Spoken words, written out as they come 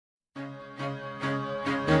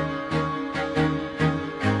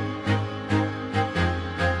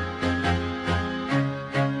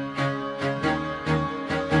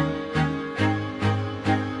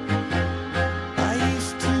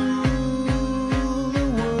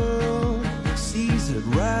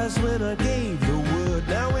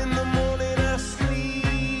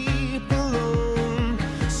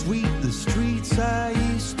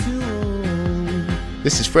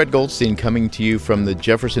This is Fred Goldstein coming to you from the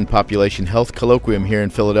Jefferson Population Health Colloquium here in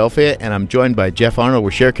Philadelphia, and I'm joined by Jeff Arnold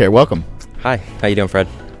with Sharecare. Welcome. Hi, how you doing, Fred?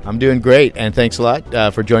 I'm doing great, and thanks a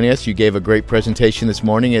lot for joining us. You gave a great presentation this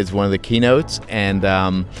morning as one of the keynotes, and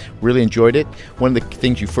really enjoyed it. One of the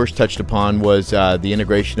things you first touched upon was the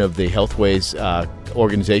integration of the Healthways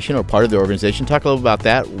organization, or part of the organization. Talk a little about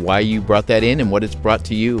that, why you brought that in, and what it's brought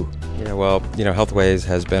to you. Yeah, well, Healthways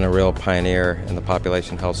has been a real pioneer in the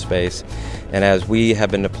population health space. And as we have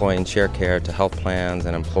been deploying Sharecare to health plans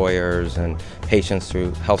and employers and patients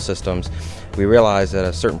through health systems, we realized that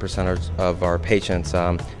a certain percentage of our patients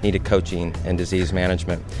needed coaching and disease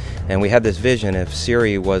management. And we had this vision: if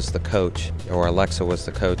Siri was the coach or Alexa was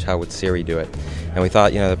the coach, how would Siri do it? And we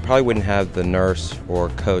thought, they probably wouldn't have the nurse or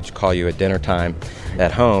coach call you at dinner time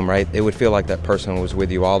at home, right? It would feel like that person was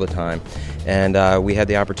with you all the time. And we had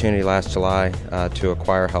the opportunity last July to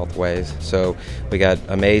acquire Healthways. So we got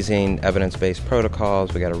amazing evidence-based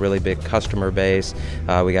protocols. We got a really big customer base.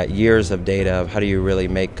 We got years of data of how do you really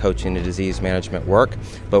make coaching and disease management work.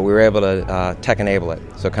 But we were able to tech enable it.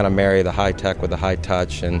 So kind of marry the high tech with the high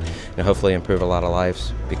touch and hopefully improve a lot of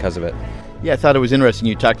lives because of it. Yeah, I thought it was interesting.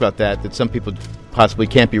 You talked about that some people possibly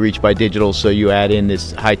can't be reached by digital, so you add in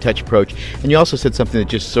this high-touch approach. And you also said something that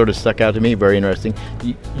just sort of stuck out to me, very interesting.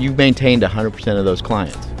 You maintained 100% of those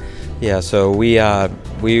clients. Yeah, so I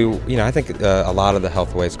think a lot of the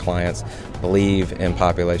Healthways clients believe in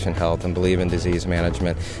population health and believe in disease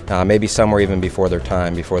management, maybe somewhere even before their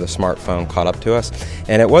time, before the smartphone caught up to us.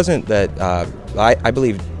 And it wasn't that, I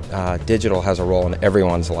believe digital has a role in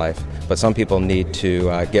everyone's life, but some people need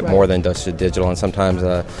to get more than just a digital, and sometimes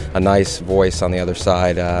a nice voice on the other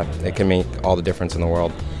side, it can make all the difference in the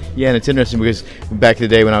world. Yeah, and it's interesting because back in the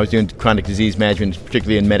day when I was doing chronic disease management,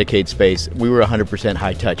 particularly in Medicaid space, we were a 100%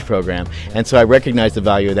 high-touch program. And so I recognized the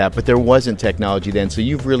value of that, but there wasn't technology then. So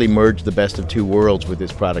you've really merged the best of two worlds with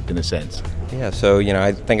this product in a sense. Yeah, so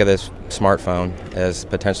I think of this smartphone as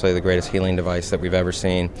potentially the greatest healing device that we've ever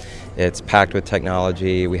seen. It's packed with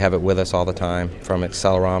technology. We have it with us all the time, from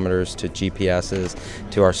accelerometers to GPSs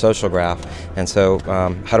to our social graph. And so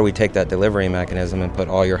how do we take that delivery mechanism and put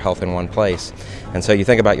all your health in one place? And so you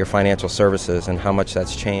think about your financial services and how much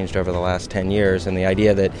that's changed over the last 10 years, and the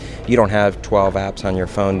idea that you don't have 12 apps on your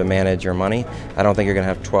phone to manage your money. I don't think you're going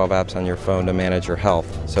to have 12 apps on your phone to manage your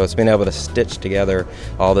health. So it's being able to stitch together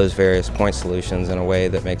all those various point solutions in a way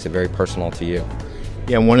that makes it very personal to you.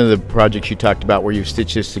 Yeah, and one of the projects you talked about where you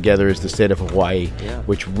stitched this together is the state of Hawaii,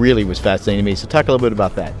 which really was fascinating to me. So talk a little bit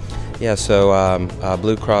about that. Yeah, so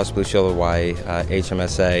Blue Cross Blue Shield of Hawaii,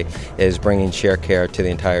 HMSA, is bringing Sharecare to the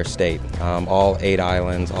entire state, all 8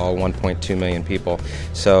 islands, all 1.2 million people.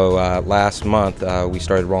 So last month we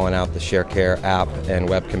started rolling out the Sharecare app and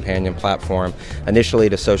web companion platform, initially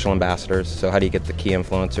to social ambassadors. So how do you get the key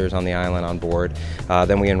influencers on the island on board?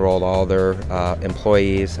 Then we enrolled all their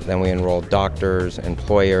employees, then we enrolled doctors,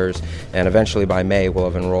 employers, and eventually by May we'll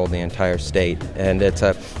have enrolled the entire state. And it's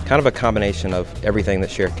a kind of a combination of everything that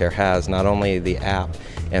Sharecare has. Not only the app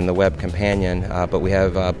and the web companion, but we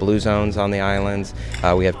have blue zones on the islands.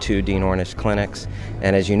 We have 2 Dean Ornish clinics.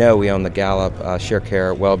 And as you know, we own the Gallup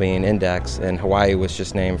Sharecare Wellbeing Index, and Hawaii was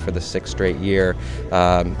just named for the 6th straight year,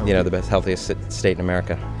 the best, healthiest state in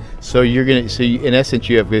America. So in essence,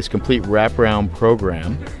 you have this complete wraparound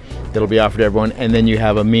program that'll be offered to everyone, and then you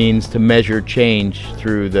have a means to measure change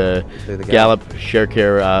through the Gallup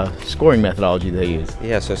Sharecare scoring methodology they use.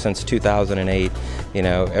 Yeah, so since 2008,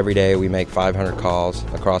 every day we make 500 calls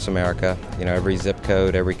across America, every zip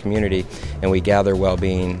code, every community, and we gather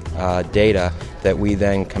well-being data that we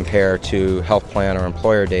then compare to health plan or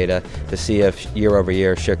employer data to see if year over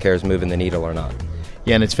year Sharecare is moving the needle or not.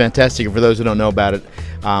 Yeah, and it's fantastic. For those who don't know about it,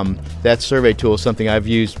 that survey tool is something I've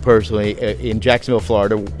used personally. In Jacksonville,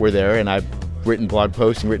 Florida, we're there, and I've written blog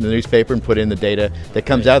posts and written the newspaper and put in the data that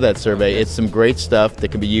comes out of that survey. It's some great stuff that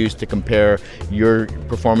can be used to compare your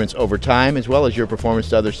performance over time as well as your performance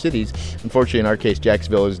to other cities. Unfortunately, in our case,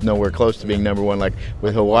 Jacksonville is nowhere close to being number one like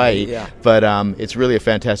with Hawaii. Yeah. But it's really a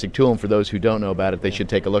fantastic tool, and for those who don't know about it, they should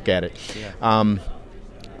take a look at it. Yeah.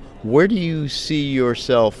 Where do you see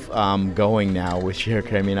yourself going now with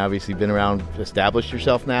Sharecare? I mean, obviously been around, established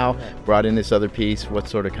yourself now, brought in this other piece.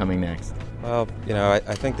 What's sort of coming next? Well, I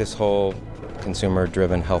think this whole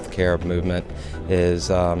consumer-driven healthcare movement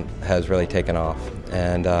has really taken off.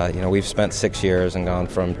 And we've spent 6 years and gone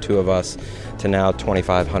from 2 of us to now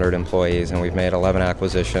 2,500 employees, and we've made 11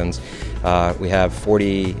 acquisitions. We have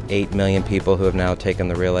 48 million people who have now taken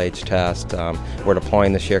the Real Age test. We're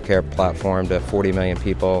deploying the Sharecare platform to 40 million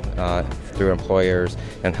people through employers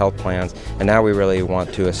and health plans. And now we really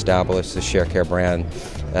want to establish the Sharecare brand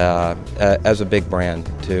as a big brand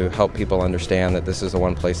to help people understand that this is the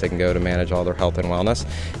one place they can go to manage all their health and wellness.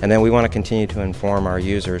 And then we want to continue to inform our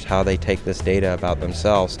users how they take this data about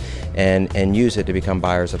themselves and use it to become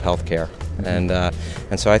buyers of healthcare.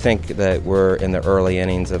 And so I think that we're in the early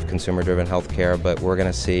innings of consumer-driven healthcare, but we're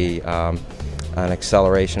going to see an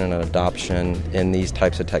acceleration and an adoption in these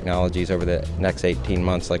types of technologies over the next 18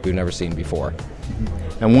 months like we've never seen before.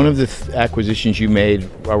 And one of the acquisitions you made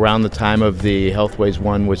around the time of the Healthways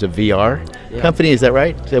one was a VR company, is that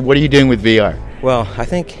right? So what are you doing with VR? Well, I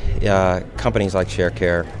think companies like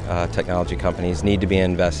Sharecare, technology companies, need to be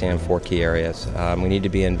investing in 4 key areas. We need to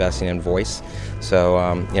be investing in voice. So,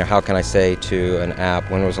 how can I say to an app,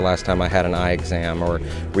 when was the last time I had an eye exam, or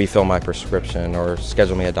refill my prescription, or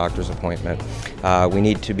schedule me a doctor's appointment? We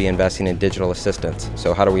need to be investing in digital assistants.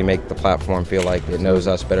 So how do we make the platform feel like it knows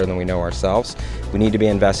us better than we know ourselves? We need to be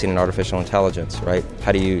investing in artificial intelligence, right?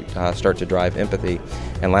 How do you start to drive empathy?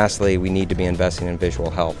 And lastly, we need to be investing in visual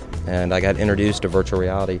health. And I got introduced to virtual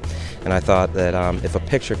reality, and I thought that if a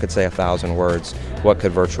picture could say 1,000 words, what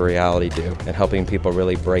could virtual reality do? And helping people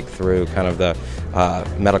really break through kind of the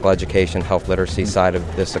medical education, health literacy side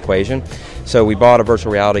of this equation. So we bought a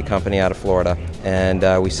virtual reality company out of Florida, and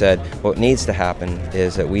we said what needs to happen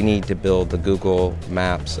is that we need to build the Google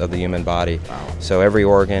Maps of the human body. Wow. So every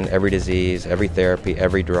organ, every disease, every therapy,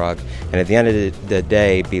 every drug, and at the end of the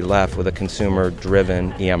day be left with a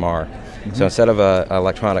consumer-driven EMR. Mm-hmm. So instead of an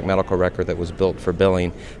electronic medical record that was built for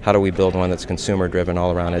billing, how do we build one that's consumer-driven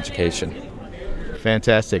all around education?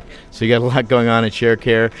 Fantastic. So you got a lot going on at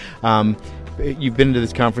Sharecare. You've been to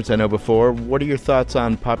this conference, I know, before. What are your thoughts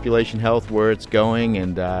on population health, where it's going,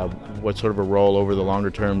 and what sort of a role over the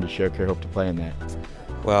longer term does Sharecare hope to play in that?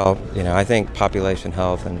 Well, I think population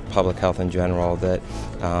health and public health in general, that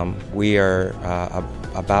we are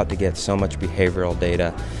about to get so much behavioral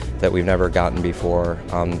data that we've never gotten before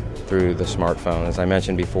through the smartphone. As I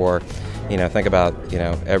mentioned before, think about,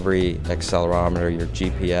 every accelerometer, your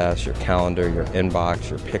GPS, your calendar, your inbox,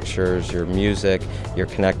 your pictures, your music, your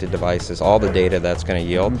connected devices, all the data that's going to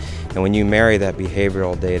yield. Mm-hmm. And when you marry that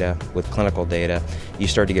behavioral data with clinical data, you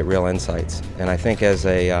start to get real insights. And I think as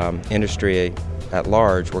a industry at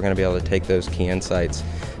large, we're going to be able to take those key insights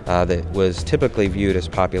that was typically viewed as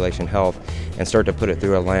population health and start to put it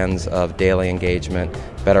through a lens of daily engagement,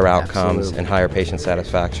 better outcomes, Absolutely. And higher patient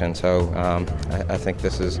satisfaction. So I think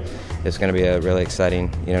this is going to be a really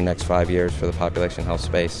exciting next 5 years for the population health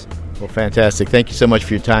space. Well, fantastic. Thank you so much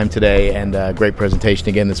for your time today, and great presentation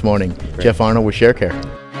again this morning. Great. Jeff Arnold with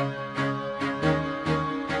Sharecare.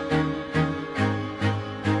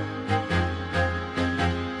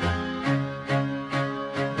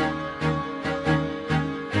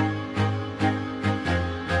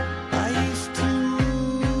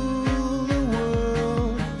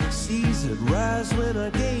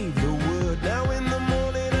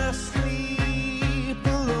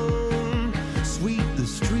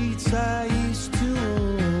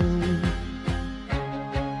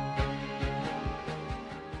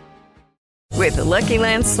 With the Lucky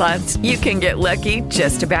Land Slots, you can get lucky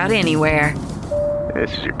just about anywhere.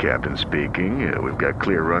 This is your captain speaking. We've got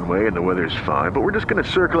clear runway and the weather's fine, but we're just going to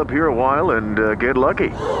circle up here a while and get lucky.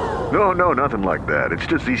 No, nothing like that. It's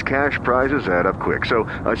just these cash prizes add up quick. So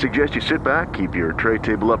I suggest you sit back, keep your tray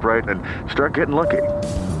table upright, and start getting lucky.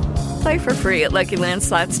 Play for free at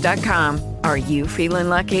LuckyLandSlots.com. Are you feeling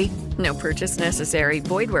lucky? No purchase necessary.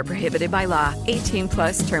 Void where prohibited by law.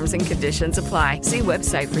 18+ terms and conditions apply. See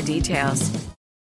website for details.